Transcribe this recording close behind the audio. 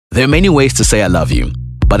There are many ways to say I love you,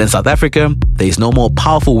 but in South Africa, there is no more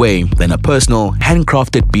powerful way than a personal,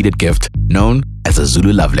 handcrafted beaded gift known as a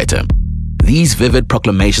Zulu love letter. These vivid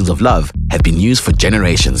proclamations of love have been used for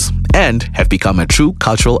generations and have become a true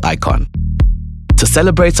cultural icon. To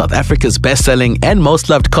celebrate South Africa's best-selling and most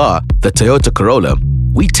loved car, the Toyota Corolla,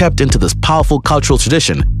 we tapped into this powerful cultural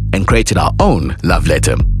tradition and created our own love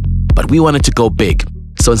letter. But we wanted to go big,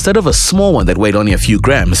 so instead of a small one that weighed only a few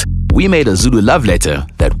grams, we made a Zulu love letter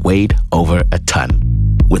that weighed over a ton.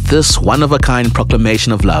 With this one-of-a-kind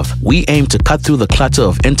proclamation of love, we aim to cut through the clutter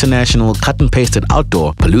of international cut-and-pasted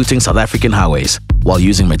outdoor polluting South African highways while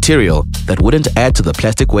using material that wouldn't add to the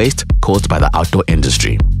plastic waste caused by the outdoor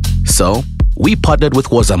industry. So, we partnered with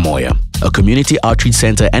Woza Moya, a community outreach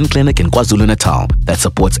center and clinic in KwaZulu-Natal that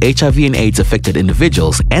supports HIV and AIDS affected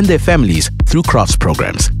individuals and their families through crafts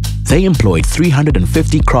programs. They employed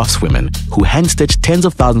 350 craftswomen who hand-stitched tens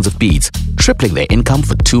of thousands of beads, tripling their income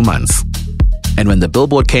for 2 months. And when the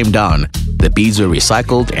billboard came down, the beads were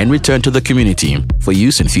recycled and returned to the community for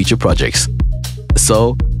use in future projects.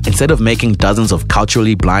 So, instead of making dozens of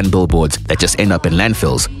culturally blind billboards that just end up in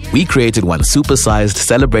landfills, we created one super-sized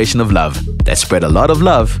celebration of love that spread a lot of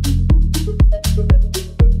love.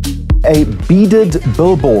 A beaded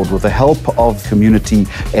billboard with the help of community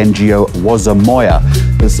NGO Woza Moya.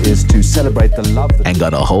 This is to celebrate the love and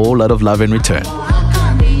got a whole lot of love in return.